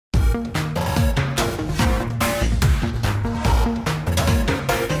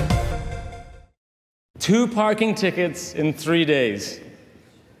2 parking tickets in 3 days.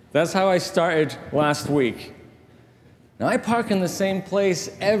 That's how I started last week. Now, I park in the same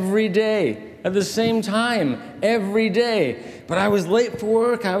place every day, at the same time, every day. But I was late for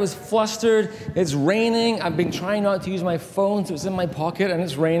work, I was flustered, it's raining, I've been trying not to use my phone, so it's in my pocket and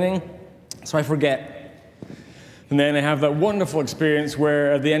it's raining, so I forget. And then I have that wonderful experience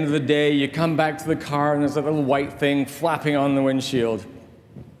where at the end of the day, you come back to the car and there's that little white thing flapping on the windshield.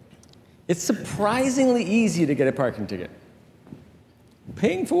 It's surprisingly easy to get a parking ticket.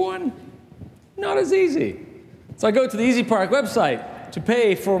 Paying for one, not as easy. So I go to the Easy Park website to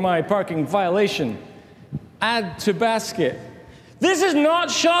pay for my parking violation. Add to basket. This is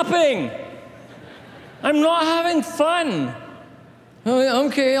not shopping. I'm not having fun.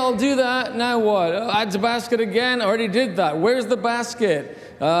 Okay, I'll do that. Now what? Add to basket again? I already did that. Where's the basket?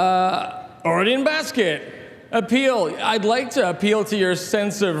 Already in basket. Appeal. I'd like to appeal to your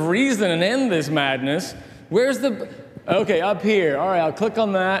sense of reason and end this madness. Where's the... Okay, up here. All right, I'll click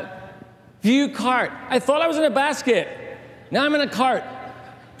on that. View cart. I thought I was in a basket. Now I'm in a cart.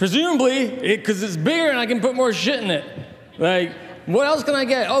 Presumably, because it's bigger and I can put more shit in it. Like, what else can I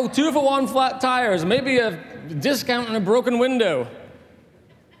get? Oh, 2 for 1 flat tires. Maybe a discount on a broken window.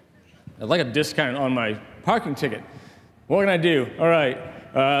 I'd like a discount on my parking ticket. What can I do? All right.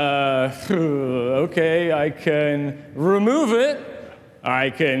 Okay, I can remove it.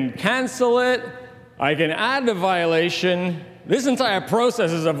 I can cancel it. I can add the violation. This entire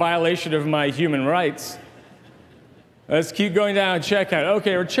process is a violation of my human rights. Let's keep going down checkout.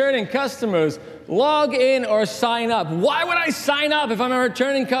 Okay, returning customers, log in or sign up. Why would I sign up if I'm a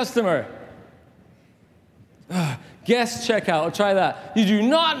returning customer? Guest checkout, I'll try that. You do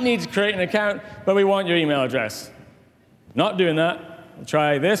not need to create an account, but we want your email address. Not doing that. I'll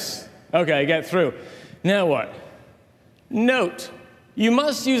try this. Okay, get through. Now what? Note, you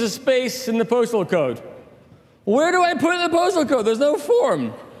must use a space in the postal code. Where do I put the postal code? There's no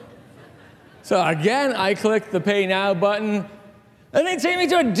form. So again, I click the Pay Now button, and they take me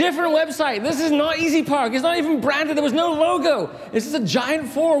to a different website. This is not Easy Park. It's not even branded. There was no logo. It's just a giant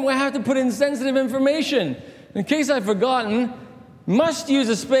form where I have to put in sensitive information. In case I've forgotten, must use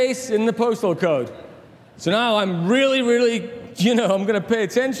a space in the postal code. So now I'm really, I'm going to pay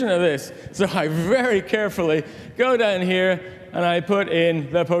attention to this. So I very carefully go down here, and I put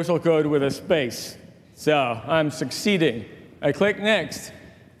in the postal code with a space. So I'm succeeding. I click Next.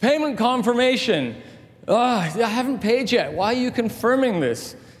 Payment confirmation. Oh, I haven't paid yet. Why are you confirming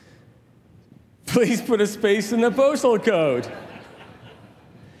this? Please put a space in the postal code.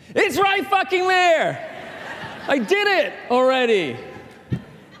 It's right fucking there. I did it already.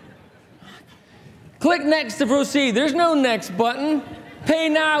 Click Next to proceed. There's no Next button. Pay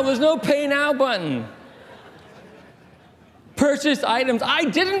Now. There's no Pay Now button. Purchased items. I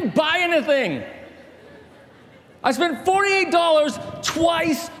didn't buy anything. I spent $48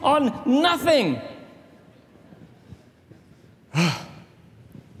 twice on nothing.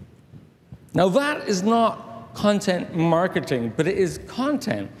 Now that is not content marketing, but it is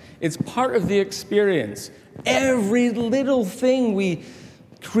content. It's part of the experience. Every little thing we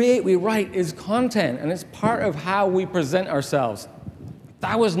create, we write is content, and it's part of how we present ourselves.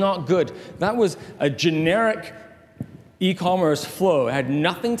 That was not good. That was a generic e-commerce flow. It had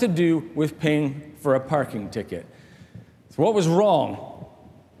nothing to do with paying for a parking ticket. So what was wrong?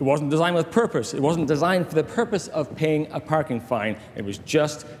 It wasn't designed with purpose. It wasn't designed for the purpose of paying a parking fine. It was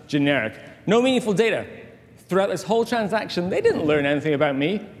just generic. No meaningful data. Throughout this whole transaction, they didn't learn anything about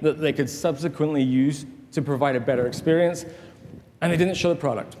me that they could subsequently use to provide a better experience, and they didn't show the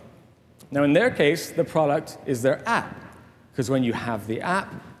product. Now, in their case, the product is their app, because when you have the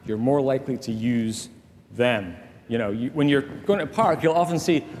app, you're more likely to use them. When you're going to park, you'll often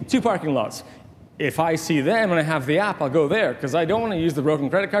see 2 parking lots. If I see them and I have the app, I'll go there, because I don't want to use the broken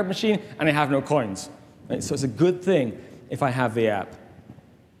credit card machine, and I have no coins. Right? So it's a good thing if I have the app.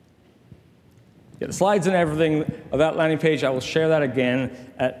 Get the slides and everything of that landing page. I will share that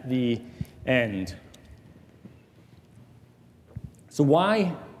again at the end. So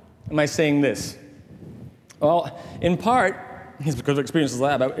why am I saying this? Well, in part, it's because of experiences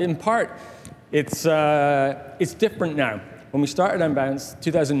like that, but in part, it's different now. When we started M.O.M.s,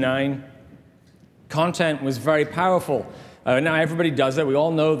 2009, content was very powerful. Now everybody does it, we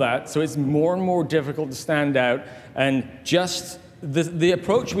all know that, so it's more and more difficult to stand out, and just the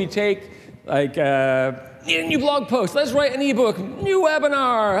approach we take, like, need a new blog post, let's write an ebook, new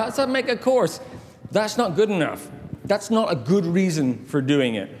webinar, let's make a course. That's not good enough. That's not a good reason for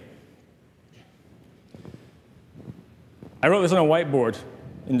doing it. I wrote this on a whiteboard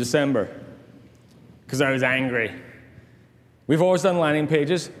in December because I was angry. We've always done landing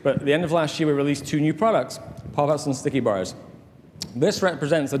pages, but at the end of last year, we released 2 new products, pop-ups and sticky bars. This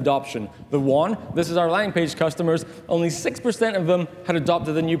represents adoption. The one, this is our landing page customers, only 6% of them had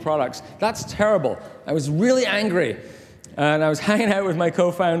adopted the new products. That's terrible. I was really angry. And I was hanging out with my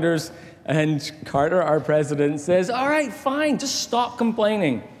co-founders, and Carter, our president, says, all right, fine, just stop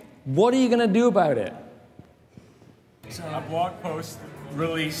complaining. What are you going to do about it? A blog post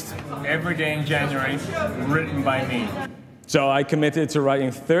released every day in January, written by me. So I committed to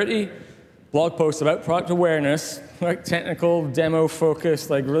writing 30 blog posts about product awareness, like technical, demo-focused,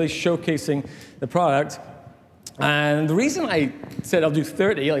 like really showcasing the product. And the reason I said I'll do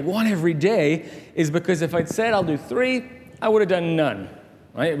 30, like 1 every day, is because if I'd said I'll do 3, I would have done none.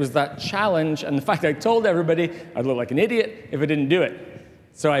 Right? It was that challenge, and the fact I told everybody I'd look like an idiot if I didn't do it.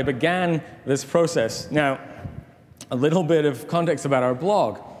 So I began this process. Now, a little bit of context about our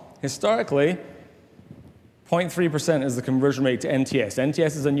blog. Historically, 0.3% is the conversion rate to NTS.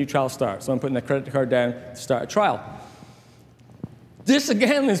 NTS is a new trial start. So I'm putting the credit card down to start a trial. This,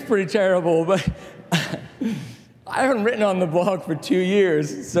 again, is pretty terrible, but I haven't written on the blog for 2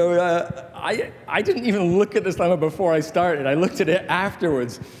 years. So I didn't even look at this lemma before I started. I looked at it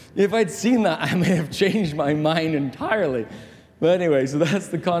afterwards. If I'd seen that, I may have changed my mind entirely. But anyway, so that's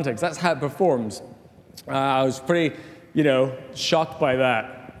the context. That's how it performs. I was pretty, shocked by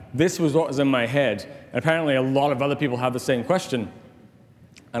that. This was what was in my head. Apparently, a lot of other people have the same question.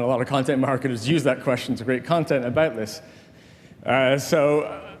 And a lot of content marketers use that question to create content about this.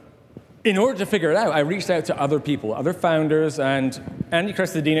 In order to figure it out, I reached out to other people, other founders, and Andy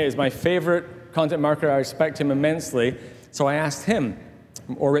Crestodina is my favorite content marketer. I respect him immensely. So I asked him,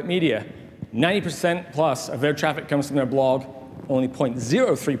 from Orbit Media, 90% plus of their traffic comes from their blog, only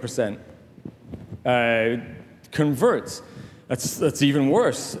 0.03% converts. That's even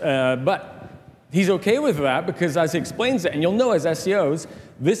worse. But he's OK with that because as he explains it, and you'll know as SEOs,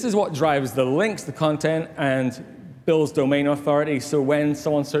 this is what drives the links, the content, and builds domain authority. So when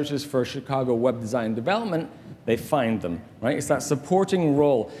someone searches for Chicago web design development, they find them, right? It's that supporting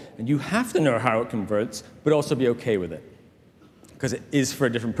role. And you have to know how it converts, but also be OK with it, because it is for a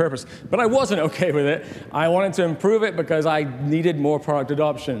different purpose. But I wasn't OK with it. I wanted to improve it because I needed more product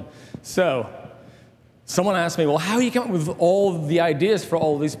adoption. So someone asked me, well, how do you come up with all the ideas for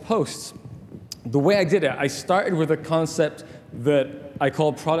all these posts? The way I did it, I started with a concept that I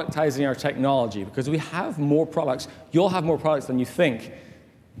call productizing our technology, because we have more products. You'll have more products than you think.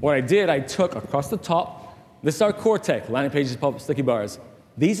 What I did, I took across the top, this is our core tech, landing pages, pop-up, sticky bars.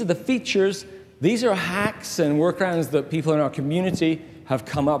 These are the features. These are hacks and workarounds that people in our community have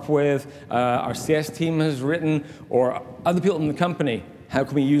come up with, our CS team has written, or other people in the company. How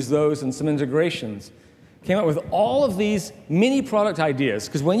can we use those and some integrations? Came up with all of these mini product ideas,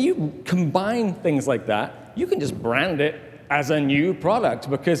 because when you combine things like that, you can just brand it as a new product,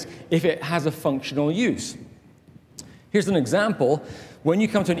 because if it has a functional use. Here's an example. When you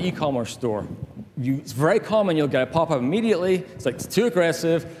come to an e-commerce store, it's very common you'll get a pop-up immediately. It's like, it's too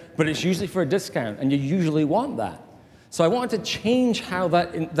aggressive, but it's usually for a discount, and you usually want that. So I wanted to change how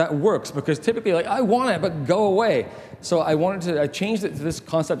that works, because typically, like, I want it, but go away. So I changed it to this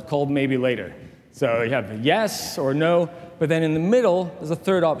concept called maybe later. So you have yes or no, but then in the middle, there's a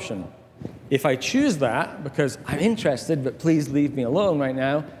third option. If I choose that, because I'm interested, but please leave me alone right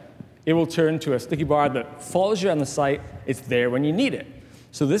now, it will turn to a sticky bar that follows you on the site. It's there when you need it.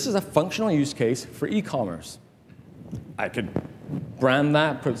 So this is a functional use case for e-commerce. I could brand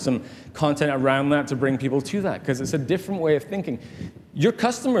that, put some content around that to bring people to that, because it's a different way of thinking. Your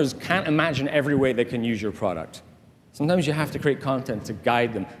customers can't imagine every way they can use your product. Sometimes you have to create content to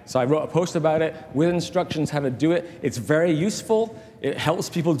guide them. So I wrote a post about it with instructions how to do it. It's very useful. It helps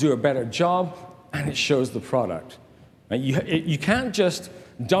people do a better job, and it shows the product. Right? You can't just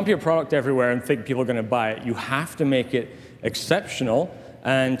dump your product everywhere and think people are going to buy it. You have to make it exceptional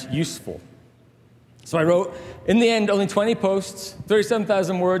and useful. So I wrote, in the end, only 20 posts,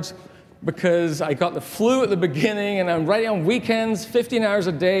 37,000 words, because I got the flu at the beginning, and I'm writing on weekends, 15 hours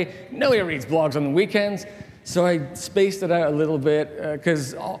a day. Nobody reads blogs on the weekends. So I spaced it out a little bit,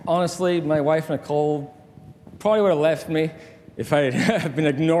 because honestly, my wife, Nicole, probably would have left me if I had been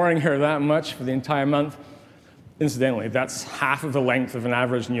ignoring her that much for the entire month. Incidentally, that's half of the length of an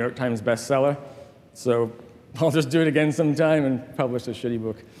average New York Times bestseller. So I'll just do it again sometime and publish a shitty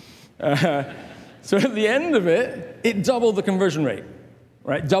book. So at the end of it, it doubled the conversion rate,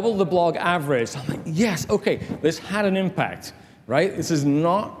 right? Doubled the blog average. So I'm like, yes, OK, this had an impact, right? This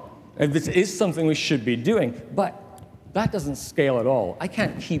is something we should be doing, but that doesn't scale at all. I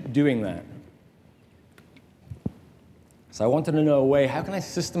can't keep doing that. So I wanted to know a way, how can I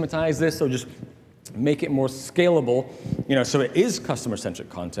systematize this or just make it more scalable So it is customer-centric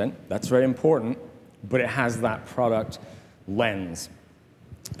content. That's very important, but it has that product lens.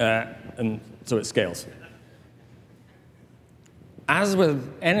 And so it scales. As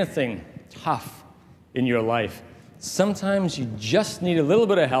with anything tough in your life, sometimes you just need a little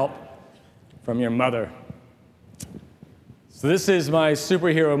bit of help from your mother. So this is my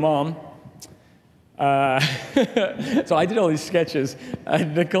superhero mom. So I did all these sketches,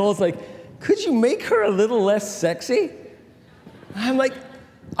 and Nicole's like, could you make her a little less sexy? I'm like,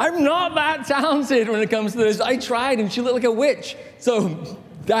 I'm not that talented when it comes to this. I tried, and she looked like a witch. So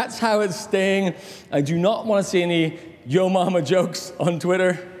that's how it's staying. I do not want to see any yo mama jokes on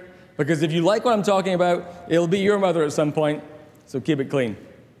Twitter, because if you like what I'm talking about, it'll be your mother at some point, so keep it clean.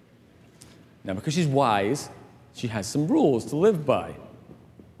 Now, because she's wise, she has some rules to live by.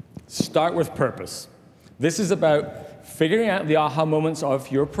 Start with purpose. This is about figuring out the aha moments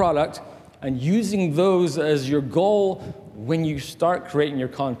of your product and using those as your goal when you start creating your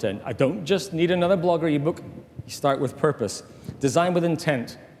content. I don't just need another blog or ebook. You start with purpose. Design with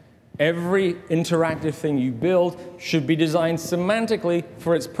intent. Every interactive thing you build should be designed semantically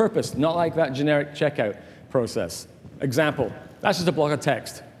for its purpose, not like that generic checkout process. Example, that's just a block of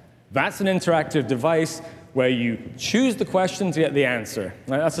text. That's an interactive device where you choose the question to get the answer.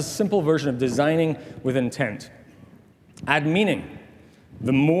 Now, that's a simple version of designing with intent. Add meaning.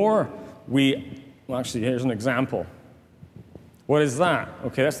 The more we, well, actually, here's an example. What is that?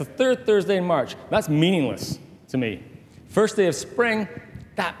 Okay, that's the third Thursday in March. That's meaningless to me. First day of spring,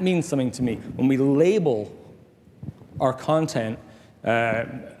 that means something to me. When we label our content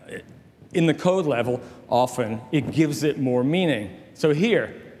in the code level, often it gives it more meaning. So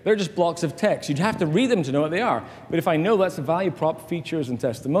here, they're just blocks of text. You'd have to read them to know what they are. But if I know that's the value prop, features, and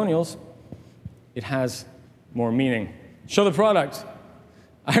testimonials, it has more meaning. Show the product.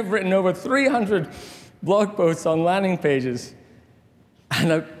 I've written over 300 blog posts on landing pages,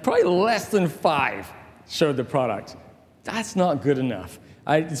 and probably less than 5 showed the product. That's not good enough.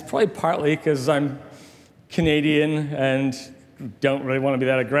 It's probably partly because I'm Canadian and don't really want to be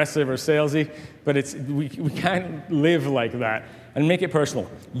that aggressive or salesy, but we can't live like that. And make it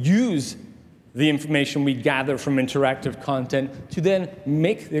personal. Use the information we gather from interactive content to then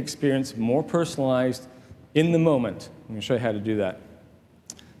make the experience more personalized in the moment. I'm going to show you how to do that.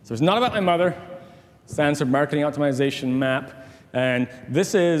 So it's not about my mother. It stands for Marketing Optimization Map. And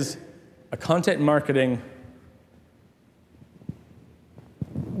this is a content marketing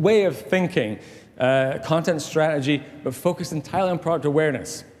way of thinking, content strategy, but focused entirely on product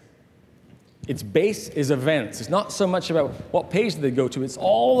awareness. Its base is events. It's not so much about what page did they go to. It's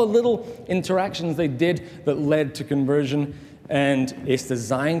all the little interactions they did that led to conversion. And it's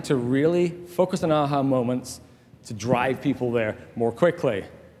designed to really focus on aha moments to drive people there more quickly.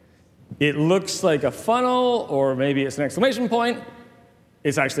 It looks like a funnel, or maybe it's an exclamation point.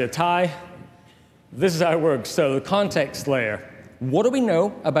 It's actually a tie. This is how it works. So the context layer. What do we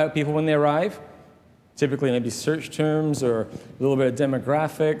know about people when they arrive? Typically, maybe search terms or a little bit of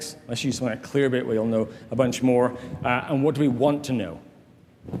demographics. Let's use something like Clearbit where you'll know a bunch more. And what do we want to know?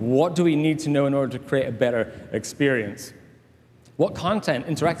 What do we need to know in order to create a better experience? What content,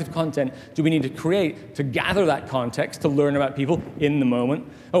 interactive content, do we need to create to gather that context, to learn about people in the moment?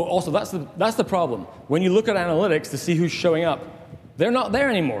 Oh, also, that's the problem. When you look at analytics to see who's showing up, they're not there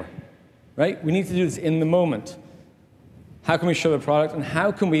anymore, right? We need to do this in the moment. How can we show the product, and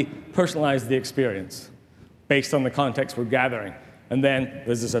how can we personalize the experience based on the context we're gathering? And then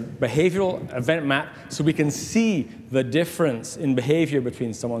there's this behavioral event map so we can see the difference in behavior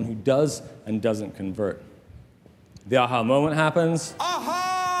between someone who does and doesn't convert. The aha moment happens.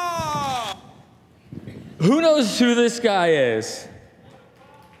 Aha! Who knows who this guy is?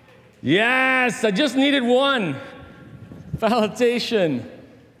 Yes, I just needed one. Validation.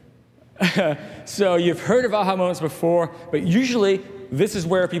 So you've heard of aha moments before, but usually this is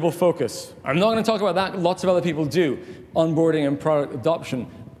where people focus. I'm not going to talk about that. Lots of other people do. Onboarding and product adoption.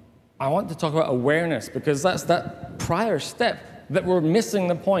 I want to talk about awareness, because that's that prior step that we're missing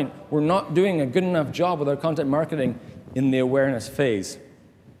the point. We're not doing a good enough job with our content marketing in the awareness phase.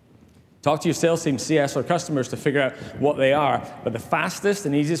 Talk to your sales team, CS, or customers to figure out what they are. But the fastest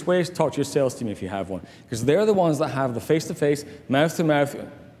and easiest way is to talk to your sales team if you have one, because they're the ones that have the face-to-face, mouth-to-mouth,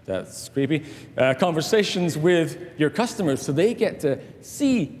 that's creepy, conversations with your customers, so they get to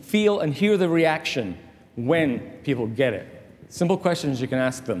see, feel, and hear the reaction when people get it. Simple questions you can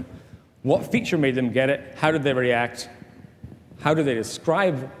ask them. What feature made them get it? How did they react? How do they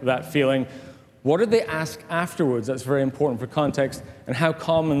describe that feeling? What did they ask afterwards? That's very important for context. And how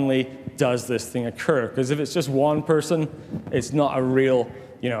commonly does this thing occur? Because if it's just one person, it's not a real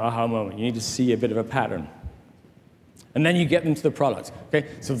aha moment. You need to see a bit of a pattern. And then you get them to the product. Okay?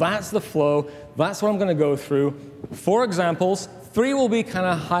 So that's the flow. That's what I'm going to go through. 4 examples. 3 will be kind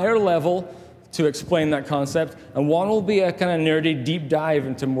of higher level to explain that concept, and 1 will be a kind of nerdy deep dive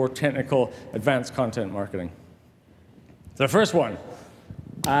into more technical advanced content marketing. So the first one,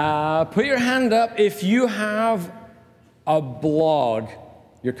 put your hand up if you have a blog.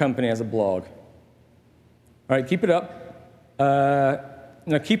 Your company has a blog. All right, keep it up.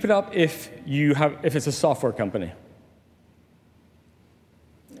 Now keep it up if it's a software company.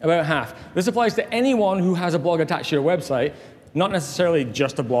 About half. This applies to anyone who has a blog attached to your website, not necessarily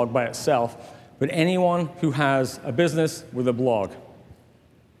just a blog by itself, but anyone who has a business with a blog.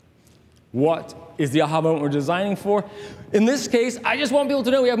 What is the aha moment we're designing for? In this case, I just want people to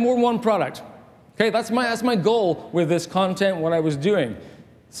know we have more than one product. Okay, that's my goal with this content, what I was doing.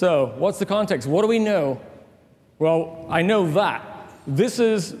 So what's the context? What do we know? Well, I know that. This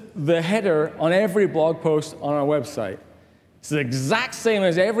is the header on every blog post on our website. It's the exact same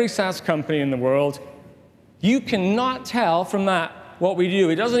as every SaaS company in the world. You cannot tell from that what we do.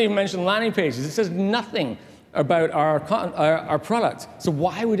 It doesn't even mention landing pages. It says nothing about our product. So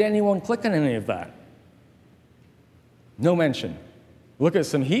why would anyone click on any of that? No mention. Look at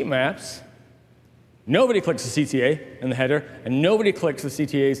some heat maps. Nobody clicks the CTA in the header, and nobody clicks the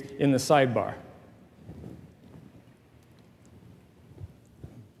CTAs in the sidebar.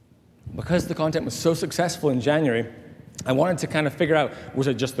 Because the content was so successful in January, I wanted to kind of figure out, was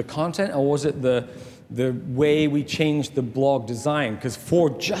it just the content, or was it the way we changed the blog design? Because for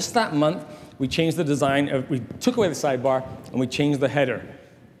just that month, we changed the design. We took away the sidebar, and we changed the header.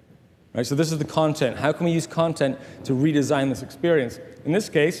 Right, so this is the content. How can we use content to redesign this experience? In this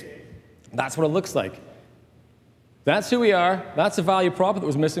case, that's what it looks like. That's who we are. That's the value prop that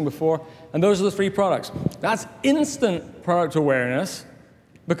was missing before. And those are the 3 products. That's instant product awareness,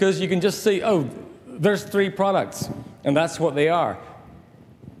 because you can just see, oh, there's 3 products, and that's what they are.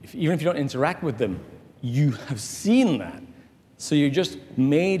 Even if you don't interact with them, you have seen that. So you're just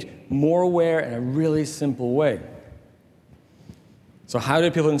made more aware in a really simple way. So how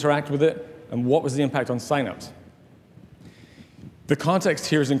did people interact with it, and what was the impact on signups? The context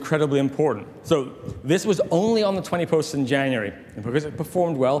here is incredibly important. So this was only on the 20 posts in January, and because it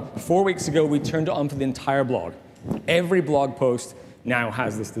performed well, 4 weeks ago we turned it on for the entire blog. Every blog post now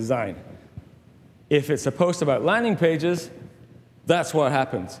has this design. If it's a post about landing pages, that's what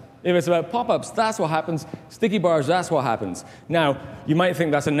happens. If it's about pop-ups, that's what happens. Sticky bars, that's what happens. Now, you might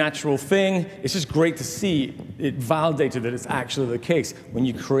think that's a natural thing. It's just great to see it validated that it's actually the case. When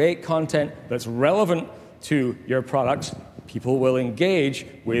you create content that's relevant to your products, people will engage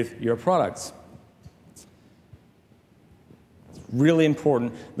with your products. It's really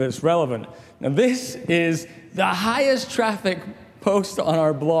important that it's relevant. Now, this is the highest traffic post on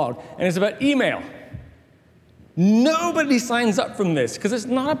our blog, and it's about email. Nobody signs up from this because it's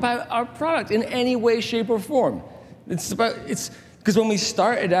not about our product in any way, shape, or form. It's because when we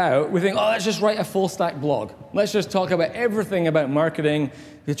started out, we think, oh, let's just write a full stack blog. Let's just talk about everything about marketing,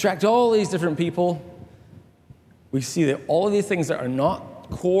 attract all these different people. We see that all of these things that are not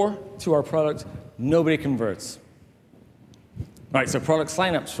core to our product, nobody converts. All right, so product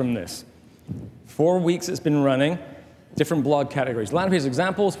signups from this. 4 weeks it's been running, different blog categories. Landing page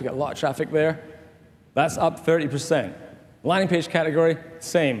examples, we got a lot of traffic there. That's up 30%. Landing page category,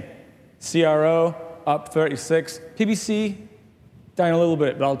 same. CRO, up 36. PPC, down a little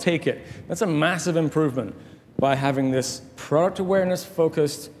bit, but I'll take it. That's a massive improvement by having this product awareness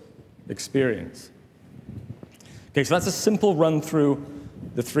focused experience. Okay, so that's a simple run through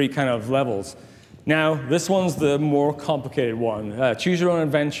the 3 kind of levels. Now, this one's the more complicated one. Choose your own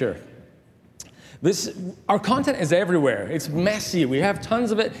adventure. Our content is everywhere. It's messy. We have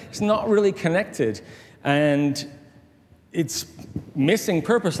tons of it. It's not really connected. And it's missing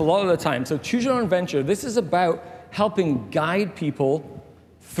purpose a lot of the time. So choose your own adventure. This is about helping guide people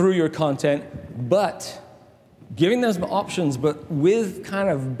through your content, but giving them some options, but with kind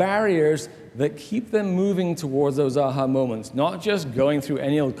of barriers that keep them moving towards those aha moments. Not just going through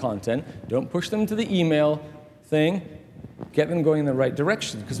any old content. Don't push them to the email thing. Get them going in the right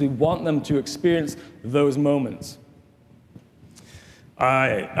direction, because we want them to experience those moments.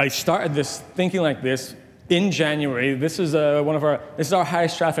 I started this thinking like this in January. This is this is our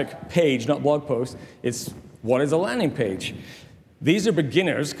highest traffic page, not blog post. It's what is a landing page. These are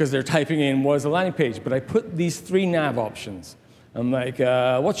beginners because they're typing in what is a landing page. But I put these 3 nav options. I'm like,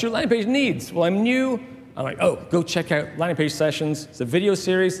 what's your landing page needs? Well, I'm new. I'm like, oh, go check out landing page sessions. It's a video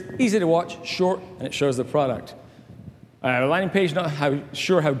series, easy to watch, short, and it shows the product. A landing page, not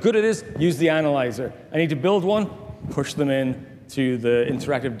sure how good it is, use the analyzer. I need to build one, push them in to the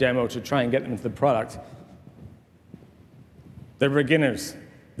interactive demo to try and get them into the product. They're beginners.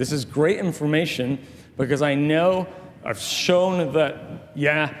 This is great information because I know I've shown that,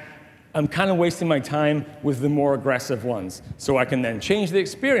 yeah, I'm kind of wasting my time with the more aggressive ones. So I can then change the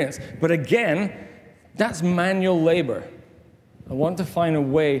experience. But again, that's manual labor. I want to find a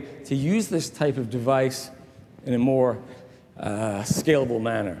way to use this type of device in a more scalable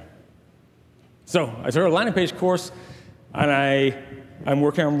manner. So I took a landing page course, and I'm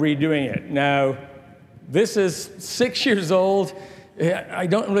working on redoing it. Now, this is 6 years old. I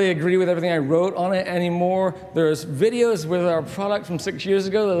don't really agree with everything I wrote on it anymore. There's videos with our product from 6 years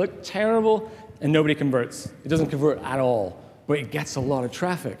ago that look terrible, and nobody converts. It doesn't convert at all, but it gets a lot of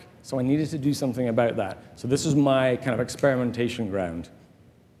traffic. So I needed to do something about that. So this is my kind of experimentation ground.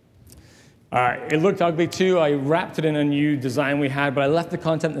 It looked ugly too. I wrapped it in a new design we had, but I left the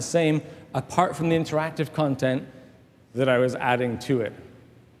content the same, apart from the interactive content that I was adding to it.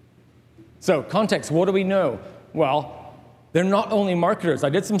 So context, what do we know? Well, they're not only marketers. I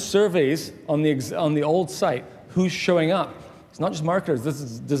did some surveys on the old site. Who's showing up? It's not just marketers. This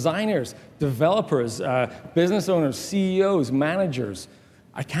is designers, developers, business owners, CEOs, managers.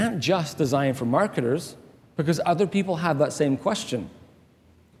 I can't just design for marketers because other people have that same question.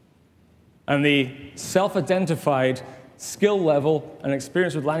 And the self-identified skill level and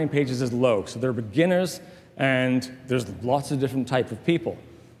experience with landing pages is low. So they're beginners, and there's lots of different types of people.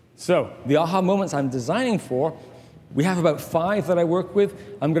 So the aha moments I'm designing for, we have about 5 that I work with.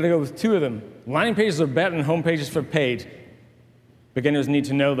 I'm going to go with 2 of them. Landing pages are better than home pages for paid. Beginners need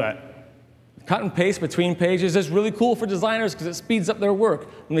to know that. Cut and paste between pages is really cool for designers because it speeds up their work.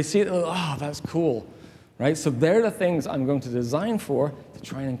 When they see it, they're like, oh, that's cool. Right? So they're the things I'm going to design for to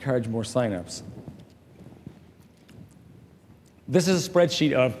try and encourage more signups. This is a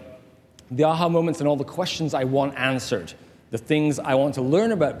spreadsheet of the aha moments and all the questions I want answered, the things I want to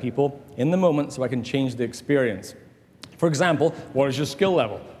learn about people in the moment so I can change the experience. For example, what is your skill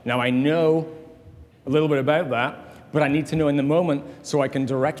level? Now, I know a little bit about that, but I need to know in the moment so I can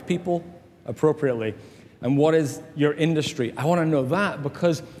direct people appropriately. And what is your industry? I want to know that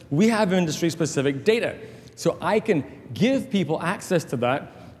because we have industry-specific data. So I can give people access to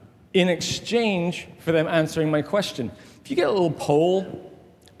that in exchange for them answering my question. If you get a little poll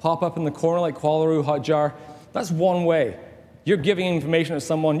pop up in the corner like Qualaroo, Hotjar, that's one way. You're giving information to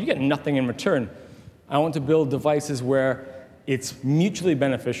someone, you get nothing in return. I want to build devices where it's mutually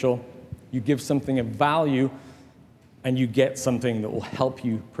beneficial, you give something of value, and you get something that will help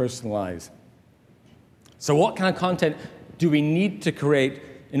you personalize. So what kind of content do we need to create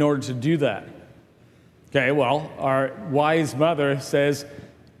in order to do that? Okay, well, our wise mother says,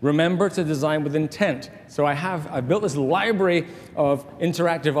 remember to design with intent. So I built this library of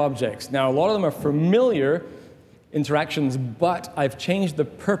interactive objects. Now, a lot of them are familiar interactions, but I've changed the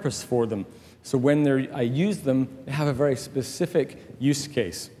purpose for them. So when I use them, they have a very specific use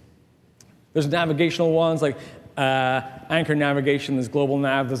case. There's navigational ones like anchor navigation, there's global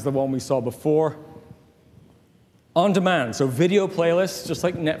nav, there's the one we saw before. On demand, so video playlists, just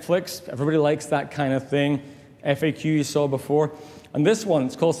like Netflix. Everybody likes that kind of thing. FAQ you saw before. And this one,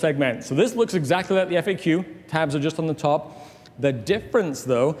 it's called segment. So this looks exactly like the FAQ. Tabs are just on the top. The difference,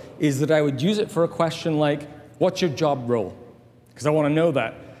 though, is that I would use it for a question like, what's your job role? Because I want to know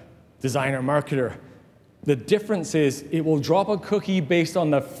that. Designer, marketer. The difference is it will drop a cookie based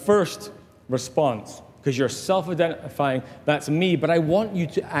on the first response, because you're self-identifying, that's me, but I want you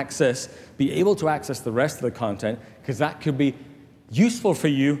to be able to access the rest of the content, because that could be useful for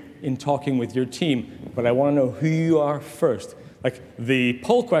you in talking with your team, but I want to know who you are first. Like the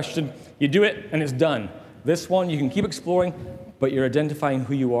poll question, you do it and it's done. This one, you can keep exploring, but you're identifying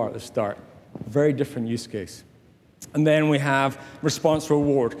who you are at the start. Very different use case. And then we have response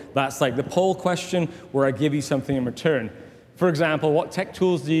reward. That's like the poll question where I give you something in return. For example, what tech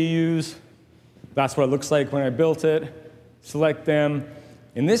tools do you use? That's what it looks like when I built it. Select them.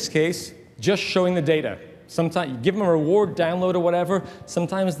 In this case, just showing the data. Sometimes you give them a reward, download or whatever.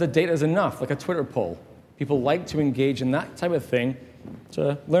 Sometimes the data is enough, like a Twitter poll. People like to engage in that type of thing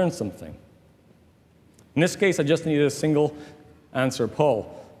to learn something. In this case, I just needed a single answer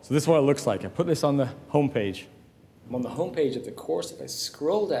poll. So this is what it looks like. I put this on the home page. On the home page of the course, if I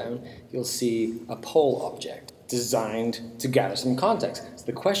scroll down, you'll see a poll object designed to gather some context. So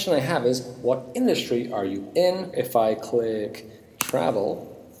the question I have is, what industry are you in? If I click travel,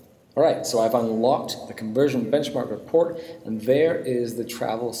 all right, so I've unlocked the conversion benchmark report, and there is the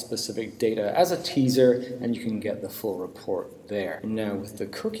travel-specific data as a teaser, and you can get the full report there. Now, with the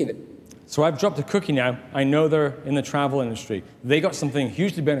cookie So I've dropped a cookie now. I know they're in the travel industry. They got something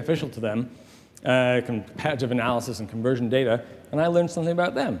hugely beneficial to them, competitive analysis and conversion data, and I learned something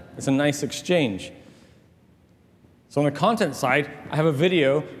about them. It's a nice exchange. So on the content side, I have a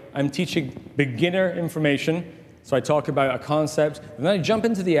video. I'm teaching beginner information. So I talk about a concept, and then I jump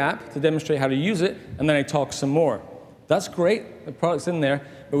into the app to demonstrate how to use it, and then I talk some more. That's great. The product's in there,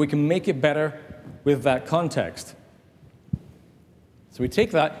 but we can make it better with that context. So we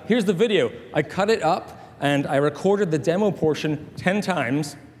take that. Here's the video. I cut it up, and I recorded the demo portion 10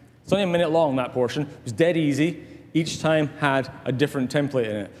 times. It's only a minute long, that portion. It was dead easy. Each time had a different template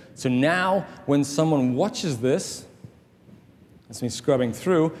in it. So now, when someone watches this, that's me scrubbing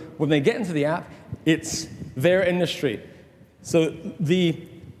through, when they get into the app, it's their industry. So the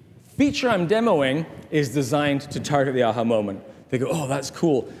feature I'm demoing is designed to target the aha moment. They go, oh, that's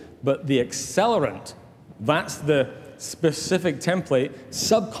cool. But the accelerant, that's the specific template,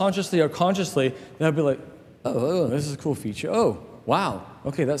 subconsciously or consciously, they'll be like, oh, this is a cool feature. Oh, wow,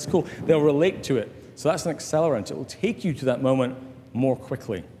 OK, that's cool. They'll relate to it. So that's an accelerant. It will take you to that moment more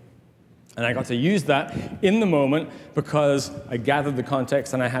quickly. And I got to use that in the moment because I gathered the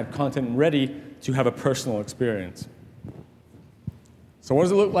context and I had content ready to have a personal experience. So what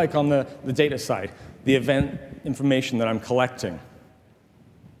does it look like on the data side? The event information that I'm collecting.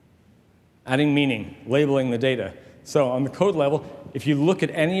 Adding meaning, labeling the data. So on the code level, if you look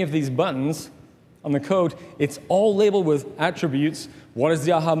at any of these buttons on the code, it's all labeled with attributes. What is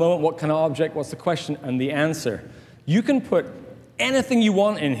the aha moment? What kind of object? What's the question? And the answer. You can put anything you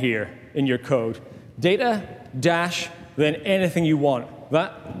want in here in your code. Data, dash, then anything you want.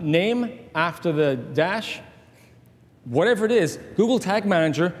 That name after the dash, whatever it is, Google Tag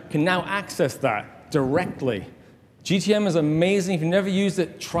Manager can now access that directly. GTM is amazing. If you've never used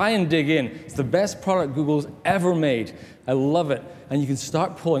it, try and dig in. It's the best product Google's ever made. I love it. And you can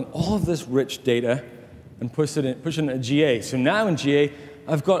start pulling all of this rich data and push it into GA. So now in GA,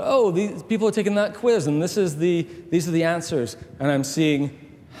 I've got, oh, these people are taking that quiz, and these are the answers. And I'm seeing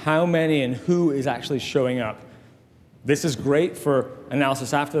how many and who is actually showing up. This is great for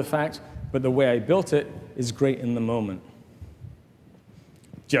analysis after the fact, but the way I built it is great in the moment.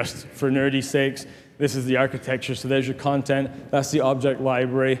 Just for nerdy sakes, this is the architecture, so there's your content. That's the object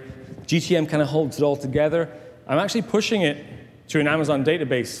library. GTM kind of holds it all together. I'm actually pushing it to an Amazon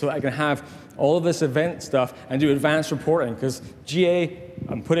database so that I can have all of this event stuff and do advanced reporting, because GA,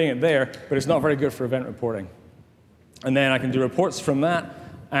 I'm putting it there, but it's not very good for event reporting. And then I can do reports from that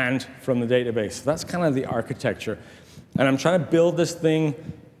and from the database. So that's kind of the architecture. And I'm trying to build this thing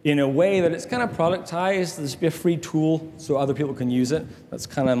in a way that it's kind of productized. This should be a free tool so other people can use it. That's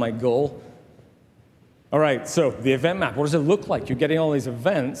kind of my goal. All right, so the event map, what does it look like? You're getting all these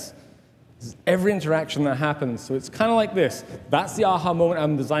events. This is every interaction that happens. So it's kind of like this. That's the aha moment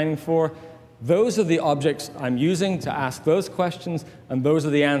I'm designing for. Those are the objects I'm using to ask those questions, and those are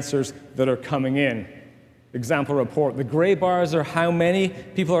the answers that are coming in. Example report. The gray bars are how many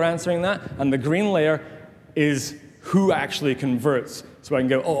people are answering that, and the green layer is who actually converts. So I can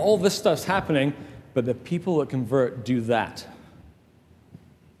go, oh, all this stuff's happening, but the people that convert do that.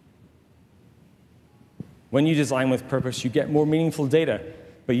 When you design with purpose, you get more meaningful data,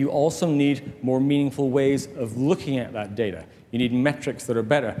 but you also need more meaningful ways of looking at that data. You need metrics that are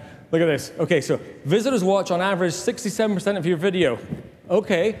better. Look at this. OK, so visitors watch on average 67% of your video.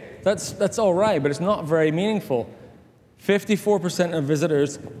 OK, that's all right, but it's not very meaningful. 54% of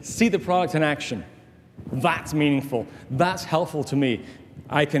visitors see the product in action. That's meaningful. That's helpful to me.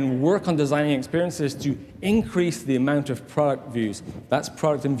 I can work on designing experiences to increase the amount of product views. That's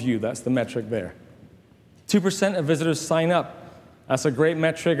product in view. That's the metric there. 2% of visitors sign up. That's a great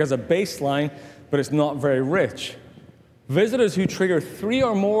metric as a baseline, but it's not very rich. Visitors who trigger 3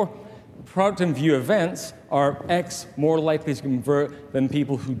 or more product in view events are X more likely to convert than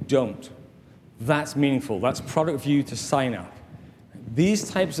people who don't. That's meaningful. That's product view to sign up. These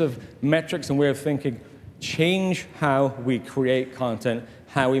types of metrics and way of thinking change how we create content,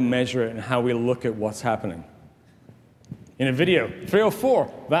 how we measure it, and how we look at what's happening. In a video,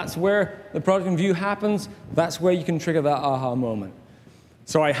 304, that's where the product in view happens. That's where you can trigger that aha moment.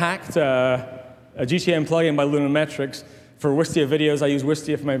 So I hacked a GTM plugin by Lunametrics for Wistia videos. I use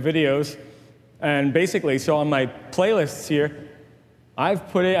Wistia for my videos. And basically, so on my playlists here,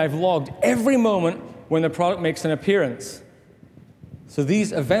 I've logged every moment when the product makes an appearance. So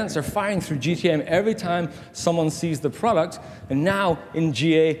these events are firing through GTM every time someone sees the product. And now in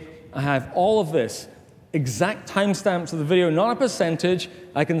GA, I have all of this. Exact timestamps of the video, not a percentage.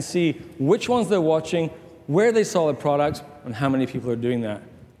 I can see which ones they're watching, where they saw the product, and how many people are doing that.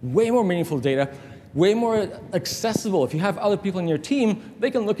 Way more meaningful data, way more accessible. If you have other people in your team,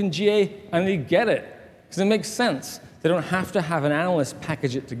 they can look in GA and they get it, because it makes sense. They don't have to have an analyst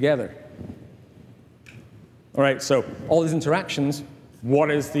package it together. All right, so all these interactions,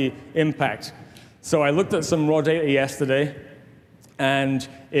 what is the impact? So I looked at some raw data yesterday, and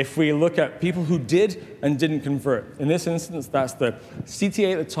if we look at people who did and didn't convert, in this instance, that's the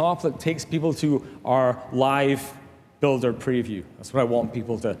CTA at the top that takes people to our live builder preview. That's what I want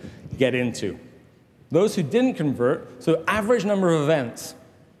people to get into. Those who didn't convert, so average number of events,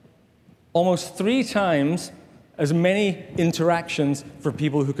 almost 3 times as many interactions for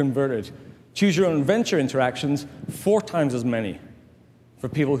people who converted. Choose your own venture interactions, 4 times as many for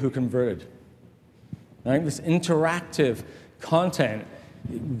people who converted. Right? This interactive content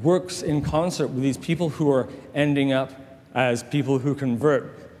works in concert with these people who are ending up as people who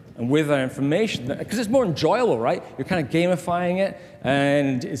convert. And with that information, because it's more enjoyable, right? You're kind of gamifying it,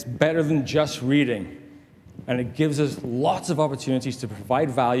 and it's better than just reading. And it gives us lots of opportunities to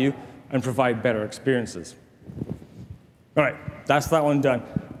provide value and provide better experiences. All right, that's that one done.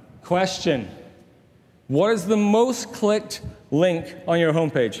 Question: what is the most clicked link on your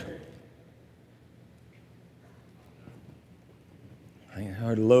homepage?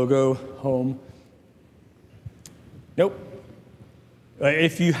 Our logo, home. Nope.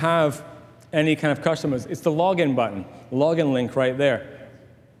 If you have any kind of customers, it's the login button, the login link right there.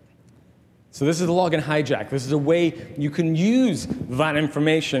 So this is the login hijack. This is a way you can use that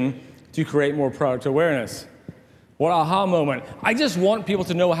information to create more product awareness. What aha moment? I just want people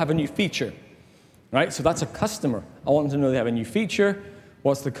to know I have a new feature, right? So that's a customer. I want them to know they have a new feature.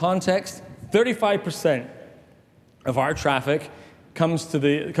 What's the context? 35% of our traffic coming to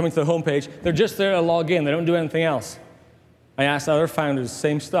the homepage. They're just there to log in. They don't do anything else. I asked other founders,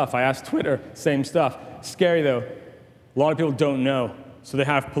 same stuff. I asked Twitter, same stuff. Scary though, a lot of people don't know. So they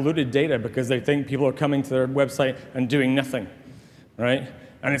have polluted data because they think people are coming to their website and doing nothing, right?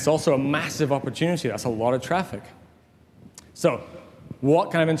 And it's also a massive opportunity. That's a lot of traffic. So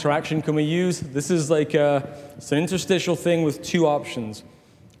what kind of interaction can we use? This is like it's an interstitial thing with 2 options.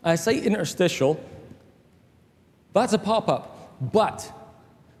 I say interstitial, that's a pop-up. But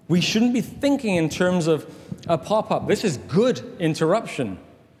we shouldn't be thinking in terms of a pop-up. This is good interruption.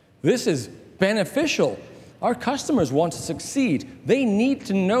 This is beneficial. Our customers want to succeed. They need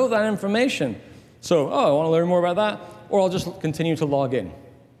to know that information. So, oh, I want to learn more about that, or I'll just continue to log in.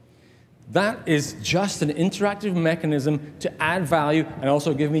 That is just an interactive mechanism to add value and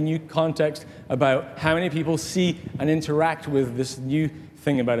also give me new context about how many people see and interact with this new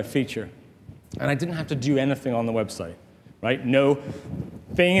thing about a feature. And I didn't have to do anything on the website. Right? No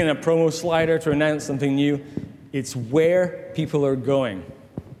thing in a promo slider to announce something new. It's where people are going.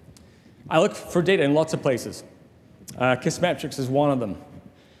 I look for data in lots of places. Kissmetrics is one of them.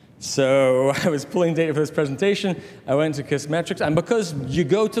 So I was pulling data for this presentation. I went to Kissmetrics, and because you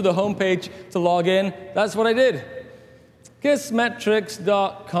go to the homepage to log in, that's what I did.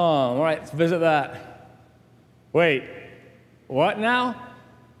 Kissmetrics.com. All right, let's visit that. Wait, what now?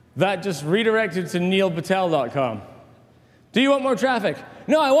 That just redirected to neilpatel.com. Do you want more traffic?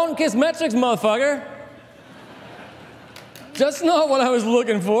 No, I want Kissmetrics, motherfucker. That's not what I was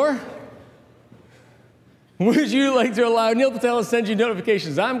looking for. Would you like to allow Neil Patel to send you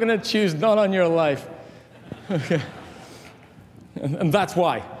notifications? I'm going to choose not on your life. Okay. And that's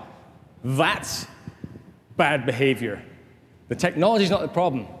why. That's bad behavior. The technology is not the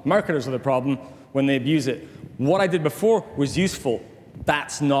problem. Marketers are the problem when they abuse it. What I did before was useful.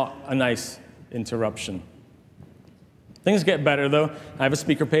 That's not a nice interruption. Things get better, though. I have a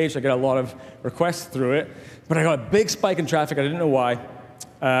speaker page. I get a lot of requests through it. But I got a big spike in traffic. I didn't know why.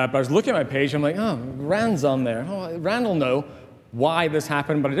 But I was looking at my page. I'm like, oh, Rand's on there. Oh, Rand will know why this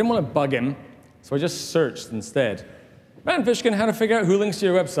happened. But I didn't want to bug him. So I just searched instead. Rand Fishkin, how to figure out who links to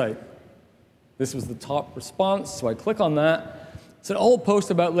your website. This was the top response. So I click on that. It's an old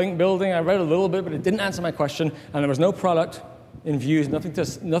post about link building. I read a little bit, but it didn't answer my question. And there was no product in views,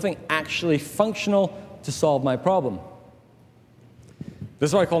 nothing actually functional to solve my problem. This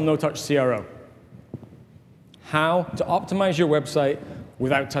is what I call no-touch CRO. How to optimize your website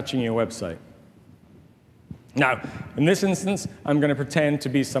without touching your website. Now, in this instance, I'm going to pretend to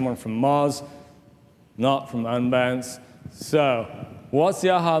be someone from Moz, not from M.O.M.s. So, what's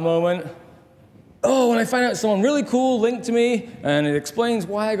the aha moment? Oh, when I find out someone really cool linked to me, and it explains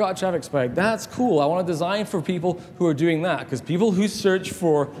why I got a traffic spike. That's cool. I want to design for people who are doing that, because people who search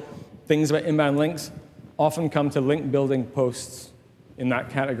for things about inbound links often come to link building posts in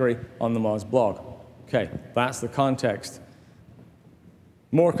that category on the Moz blog. Okay, that's the context.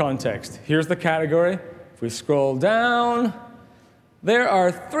 More context. Here's the category. If we scroll down, there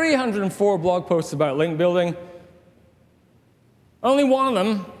are 304 blog posts about link building. Only one of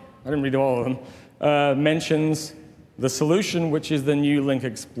them, I didn't read all of them, mentions the solution, which is the new Link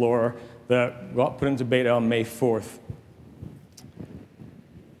Explorer that got put into beta on May 4th.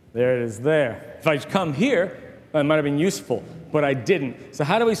 There it is there. If I come here, that might have been useful, but I didn't. So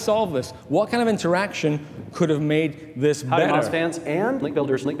how do we solve this? What kind of interaction could have made this better? Howdy, M.O.M.s fans, and link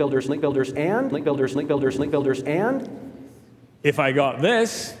builders, link builders, link builders, and link builders, link builders, link builders, and if I got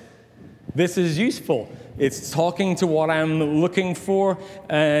this, this is useful. It's talking to what I'm looking for,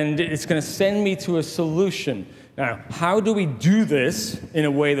 and it's going to send me to a solution. Now, how do we do this in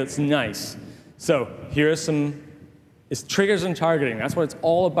a way that's nice? So here are some, it's triggers and targeting. That's what it's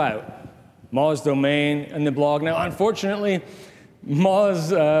all about. Moz domain and the blog. Now, unfortunately,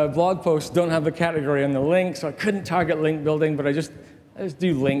 Moz blog posts don't have the category on the link, so I couldn't target link building, but I just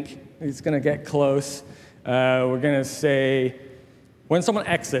do link. It's going to get close. We're going to say, when someone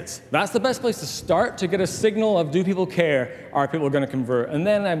exits, that's the best place to start to get a signal of, do people care? Are people going to convert? And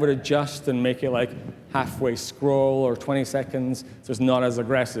then I would adjust and make it like halfway scroll or 20 seconds, so it's not as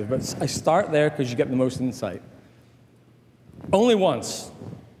aggressive. But I start there because you get the most insight. Only once.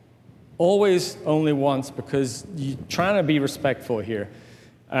 Always only once, because you're trying to be respectful here.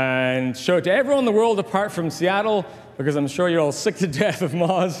 And show it to everyone in the world apart from Seattle, because I'm sure you're all sick to death of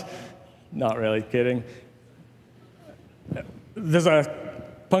Moz. Not really, kidding. There's a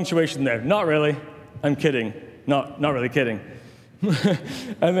punctuation there. Not really. I'm kidding. Not really kidding.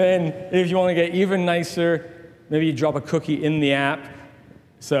 And then if you want to get even nicer, maybe you drop a cookie in the app.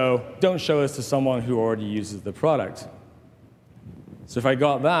 So don't show this to someone who already uses the product. So if I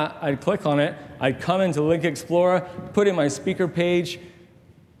got that, I'd click on it, I'd come into Link Explorer, put in my speaker page,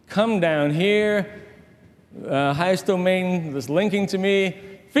 come down here, highest domain that's linking to me,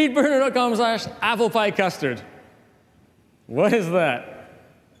 feedburner.com/apple pie custard. What is that?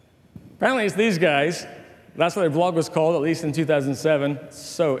 Apparently it's these guys. That's what their blog was called, at least in 2007.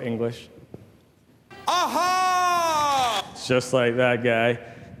 So English. Aha! Just like that guy.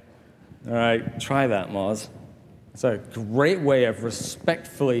 All right, try that, Moz. It's a great way of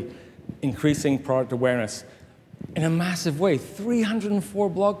respectfully increasing product awareness in a massive way. 304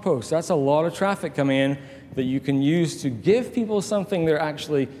 blog posts. That's a lot of traffic coming in that you can use to give people something they're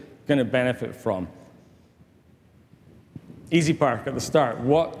actually going to benefit from. Easy part at the start.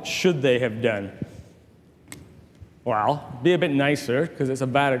 What should they have done? Well, be a bit nicer, because it's a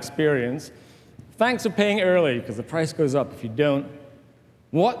bad experience. Thanks for paying early, because the price goes up if you don't.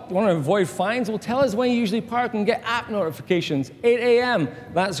 What? You want to avoid fines? Well, tell us when you usually park and get app notifications. 8 a.m.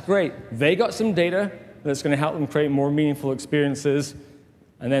 That's great. They got some data that's going to help them create more meaningful experiences,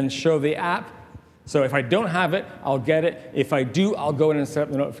 and then show the app. So if I don't have it, I'll get it. If I do, I'll go in and set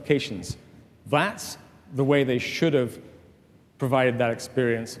up the notifications. That's the way they should have provided that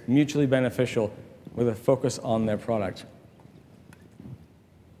experience, mutually beneficial, with a focus on their product.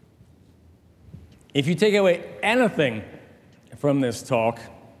 If you take away anything from this talk,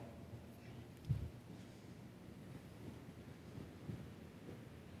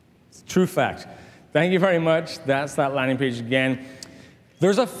 it's a true fact. Thank you very much. That's that landing page again.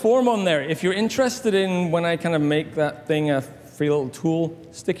 There's a form on there. If you're interested in when I kind of make that thing a free little tool,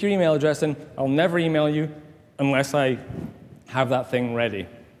 stick your email address in. I'll never email you unless I have that thing ready.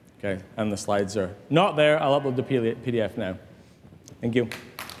 Okay, and the slides are not there. I'll upload the PDF now. Thank you.